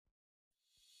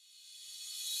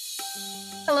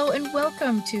Hello and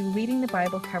welcome to Reading the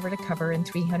Bible Cover to Cover in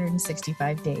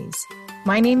 365 Days.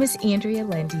 My name is Andrea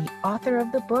Lendy, author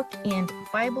of the book and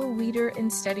Bible reader and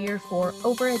studier for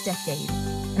over a decade,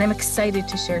 and I'm excited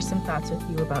to share some thoughts with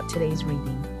you about today's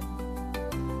reading.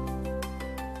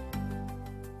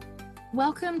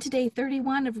 Welcome to day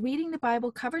 31 of Reading the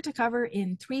Bible Cover to Cover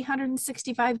in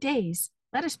 365 Days.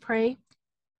 Let us pray.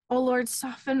 O Lord,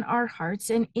 soften our hearts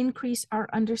and increase our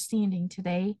understanding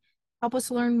today. Help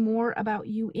us learn more about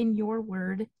you in your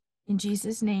word. In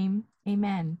Jesus' name,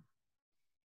 amen.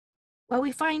 Well,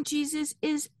 we find Jesus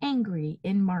is angry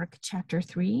in Mark chapter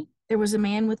 3. There was a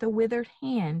man with a withered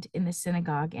hand in the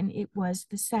synagogue, and it was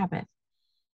the Sabbath.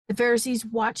 The Pharisees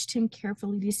watched him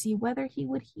carefully to see whether he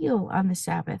would heal on the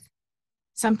Sabbath,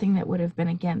 something that would have been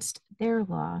against their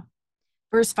law.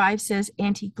 Verse 5 says,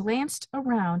 "And he glanced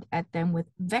around at them with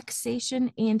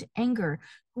vexation and anger,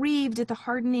 grieved at the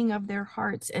hardening of their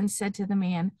hearts, and said to the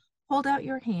man, 'Hold out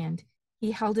your hand.'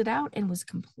 He held it out and was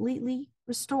completely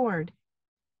restored."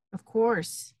 Of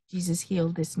course, Jesus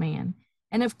healed this man.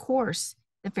 And of course,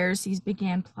 the Pharisees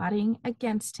began plotting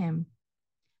against him.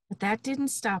 But that didn't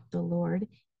stop the Lord.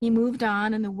 He moved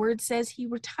on, and the word says he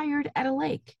retired at a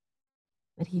lake.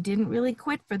 But he didn't really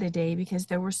quit for the day because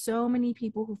there were so many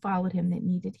people who followed him that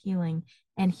needed healing,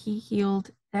 and he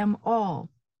healed them all.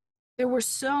 There were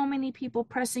so many people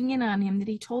pressing in on him that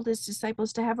he told his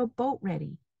disciples to have a boat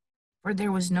ready, for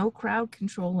there was no crowd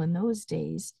control in those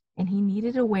days, and he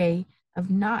needed a way of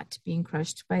not being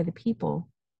crushed by the people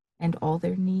and all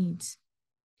their needs.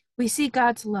 We see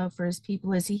God's love for his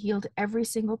people as he healed every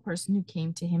single person who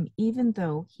came to him, even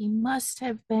though he must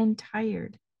have been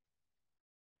tired.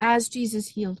 As Jesus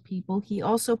healed people, he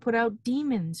also put out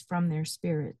demons from their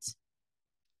spirits.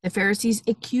 The Pharisees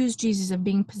accused Jesus of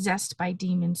being possessed by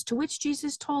demons, to which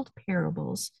Jesus told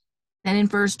parables. Then in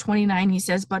verse 29, he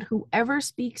says, "But whoever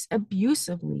speaks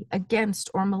abusively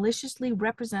against or maliciously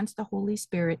represents the Holy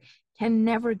Spirit can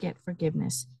never get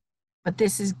forgiveness, but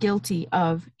this is guilty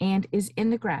of and is in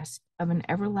the grasp of an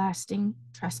everlasting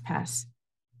trespass."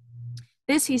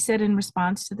 This he said in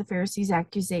response to the Pharisees'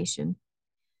 accusation.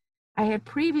 I had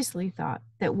previously thought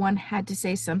that one had to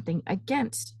say something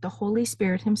against the Holy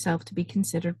Spirit himself to be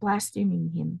considered blaspheming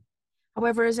him.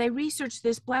 However, as I researched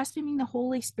this, blaspheming the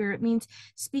Holy Spirit means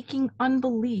speaking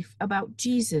unbelief about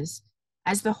Jesus,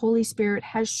 as the Holy Spirit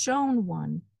has shown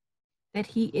one that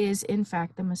he is, in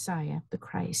fact, the Messiah, the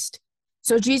Christ.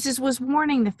 So Jesus was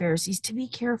warning the Pharisees to be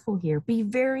careful here, be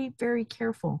very, very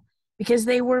careful, because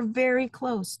they were very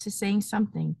close to saying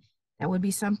something that would be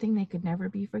something they could never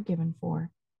be forgiven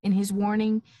for. In his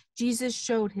warning, Jesus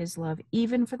showed his love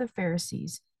even for the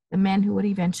Pharisees, the men who would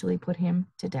eventually put him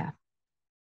to death.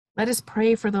 Let us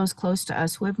pray for those close to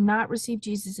us who have not received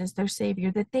Jesus as their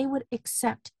Savior, that they would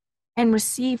accept and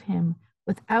receive him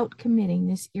without committing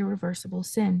this irreversible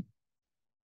sin.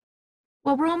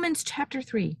 Well, Romans chapter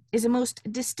 3 is a most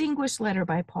distinguished letter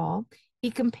by Paul. He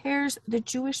compares the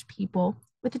Jewish people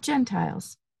with the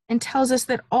Gentiles and tells us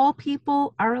that all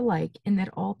people are alike and that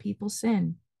all people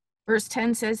sin. Verse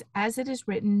 10 says, "As it is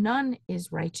written, none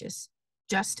is righteous,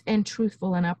 just and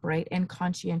truthful and upright and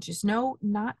conscientious. No,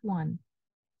 not one."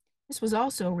 This was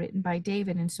also written by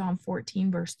David in Psalm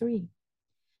 14, verse 3.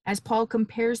 As Paul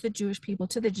compares the Jewish people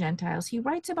to the Gentiles, he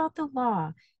writes about the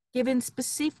law given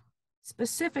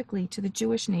specifically to the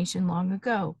Jewish nation long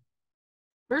ago.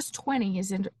 Verse 20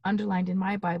 is underlined in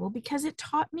my Bible because it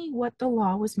taught me what the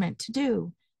law was meant to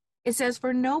do. It says,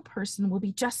 "For no person will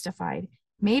be justified,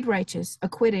 made righteous,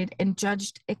 acquitted, and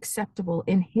judged acceptable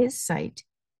in his sight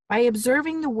by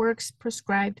observing the works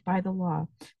prescribed by the law.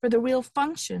 For the real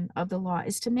function of the law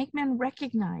is to make men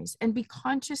recognize and be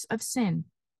conscious of sin,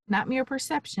 not mere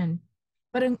perception,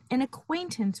 but an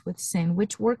acquaintance with sin,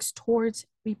 which works towards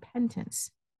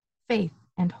repentance, faith,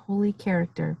 and holy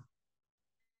character."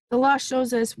 The law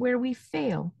shows us where we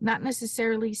fail, not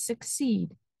necessarily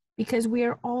succeed, because we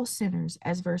are all sinners,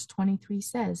 as verse 23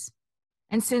 says.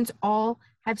 And since all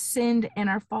have sinned and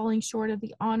are falling short of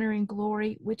the honor and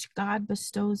glory which God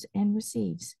bestows and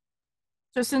receives.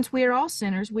 So since we are all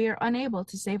sinners, we are unable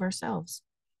to save ourselves.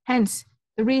 Hence,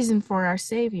 the reason for our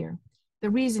Savior,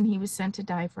 the reason he was sent to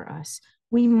die for us.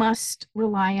 We must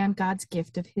rely on God's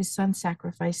gift of his son's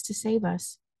sacrifice to save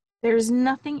us. There is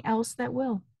nothing else that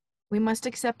will. We must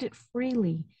accept it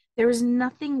freely. There is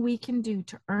nothing we can do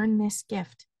to earn this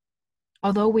gift.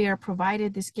 Although we are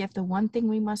provided this gift, the one thing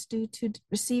we must do to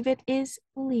receive it is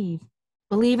believe.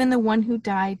 Believe in the one who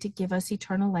died to give us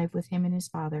eternal life with him and his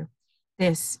Father.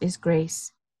 This is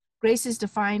grace. Grace is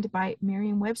defined by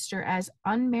Merriam-Webster as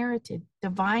unmerited,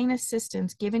 divine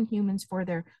assistance given humans for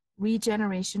their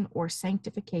regeneration or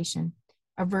sanctification.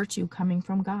 a virtue coming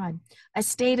from God, a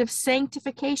state of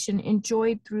sanctification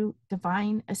enjoyed through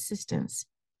divine assistance.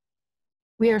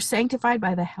 We are sanctified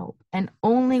by the help and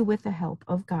only with the help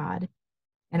of God,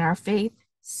 and our faith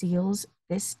seals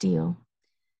this deal.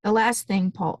 The last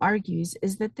thing Paul argues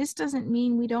is that this doesn't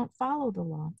mean we don't follow the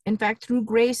law. In fact, through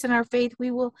grace and our faith, we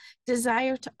will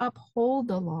desire to uphold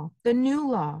the law, the new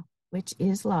law, which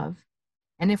is love.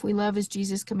 And if we love as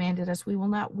Jesus commanded us, we will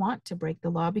not want to break the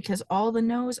law because all the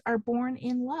no's are born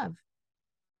in love.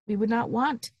 We would not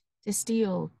want to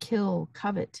steal, kill,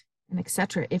 covet, and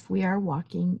etc. if we are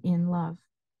walking in love.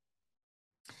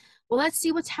 Well, let's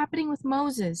see what's happening with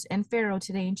Moses and Pharaoh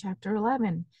today in chapter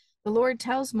 11. The Lord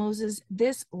tells Moses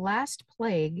this last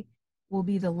plague will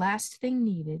be the last thing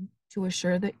needed to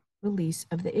assure the release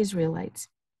of the Israelites.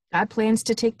 God plans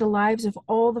to take the lives of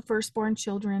all the firstborn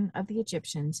children of the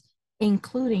Egyptians,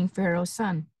 including Pharaoh's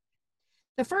son.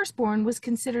 The firstborn was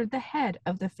considered the head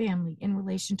of the family in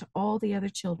relation to all the other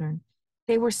children.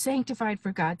 They were sanctified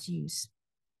for God's use.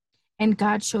 And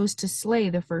God chose to slay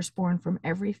the firstborn from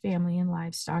every family and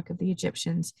livestock of the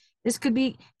Egyptians. This could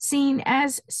be seen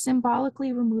as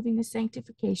symbolically removing the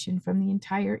sanctification from the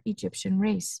entire Egyptian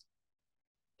race.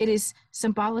 It is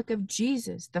symbolic of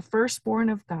Jesus, the firstborn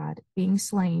of God, being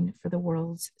slain for the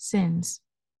world's sins.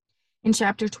 In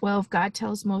chapter 12, God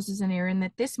tells Moses and Aaron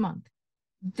that this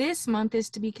month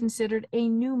is to be considered a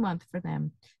new month for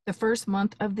them, the first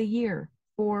month of the year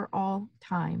for all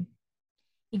time.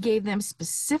 He gave them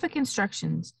specific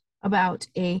instructions about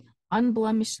a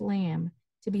unblemished lamb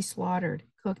to be slaughtered,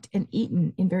 cooked, and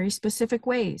eaten in very specific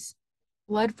ways.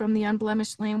 Blood from the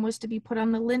unblemished lamb was to be put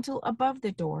on the lintel above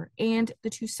the door and the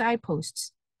two side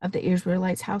posts of the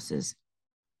Israelites' houses.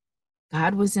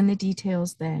 God was in the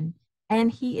details then,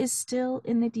 and he is still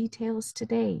in the details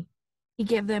today. He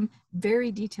gave them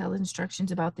very detailed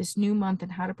instructions about this new month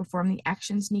and how to perform the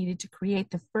actions needed to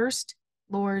create the first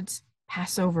Lord's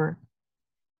Passover.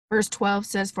 Verse 12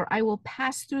 says, "For I will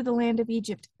pass through the land of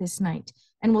Egypt this night,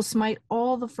 and will smite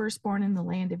all the firstborn in the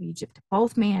land of Egypt,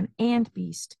 both man and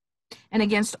beast. And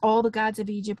against all the gods of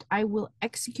Egypt I will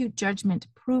execute judgment,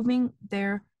 proving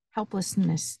their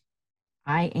helplessness.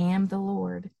 I am the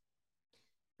Lord."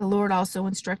 The Lord also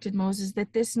instructed Moses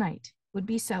that this night would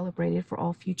be celebrated for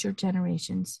all future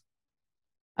generations.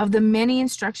 Of the many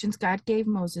instructions God gave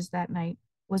Moses that night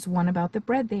was one about the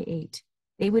bread they ate.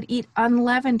 They would eat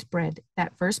unleavened bread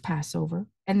that first Passover,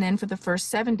 and then for the first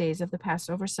 7 days of the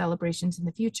Passover celebrations in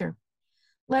the future.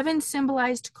 Leaven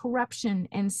symbolized corruption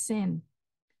and sin.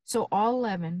 So all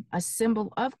leaven, a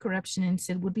symbol of corruption and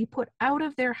sin, would be put out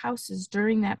of their houses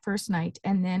during that first night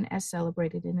and then as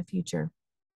celebrated in the future.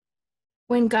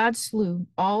 When God slew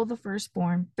all the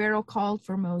firstborn, Pharaoh called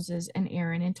for Moses and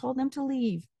Aaron and told them to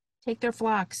leave, take their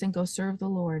flocks, and go serve the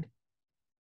Lord.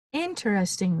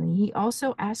 Interestingly, he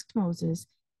also asked Moses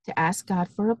to ask God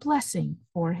for a blessing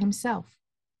for himself.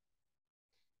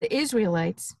 The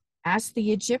Israelites asked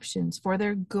the Egyptians for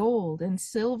their gold and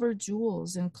silver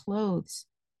jewels and clothes,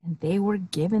 and they were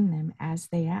given them as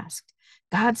they asked.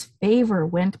 God's favor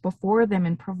went before them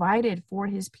and provided for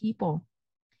his people.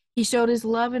 He showed his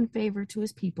love and favor to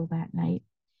his people that night.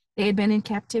 They had been in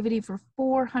captivity for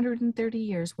 430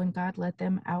 years when God let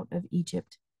them out of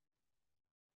Egypt.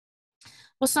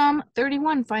 Well, Psalm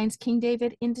 31 finds King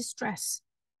David in distress.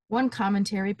 One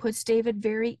commentary puts David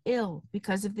very ill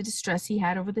because of the distress he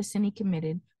had over the sin he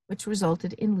committed, which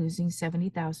resulted in losing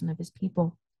 70,000 of his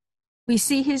people. We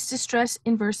see his distress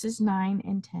in verses 9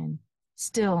 and 10.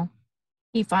 Still,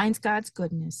 he finds God's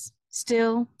goodness.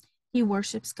 Still, he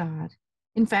worships God.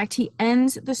 In fact, he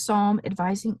ends the psalm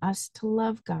advising us to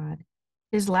love God.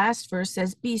 His last verse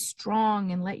says, "Be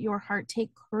strong and let your heart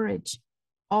take courage,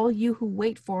 all you who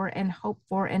wait for and hope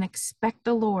for and expect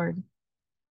the Lord."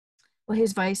 Well,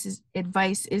 his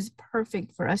advice is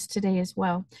perfect for us today as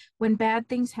well. When bad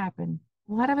things happen,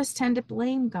 a lot of us tend to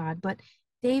blame God, but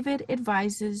David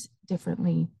advises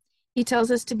differently. He tells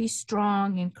us to be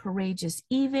strong and courageous,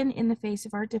 even in the face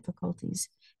of our difficulties.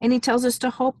 And he tells us to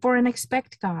hope for and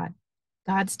expect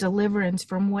God's deliverance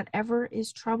from whatever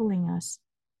is troubling us.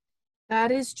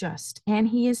 God is just and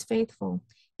he is faithful.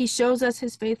 He shows us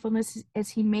his faithfulness as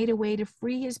he made a way to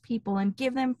free his people and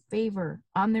give them favor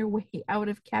on their way out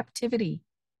of captivity.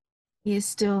 He is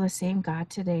still the same God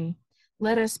today.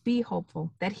 Let us be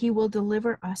hopeful that he will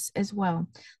deliver us as well.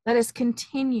 Let us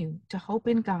continue to hope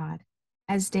in God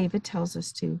as David tells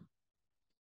us to.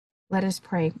 Let us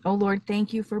pray. Oh Lord,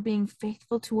 thank you for being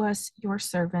faithful to us, your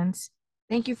servants.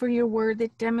 Thank you for your word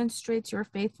that demonstrates your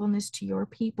faithfulness to your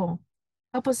people.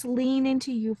 Help us lean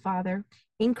into you, Father.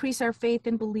 Increase our faith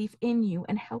and belief in you,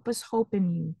 and help us hope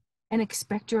in you and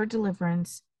expect your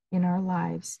deliverance in our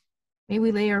lives. May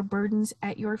we lay our burdens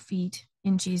at your feet.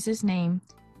 In Jesus' name,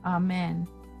 amen.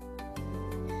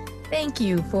 Thank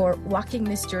you for walking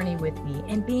this journey with me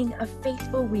and being a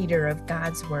faithful reader of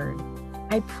God's Word.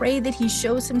 I pray that He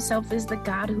shows Himself as the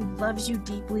God who loves you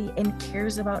deeply and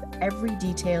cares about every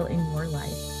detail in your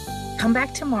life. Come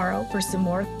back tomorrow for some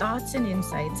more thoughts and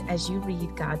insights as you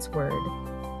read God's Word.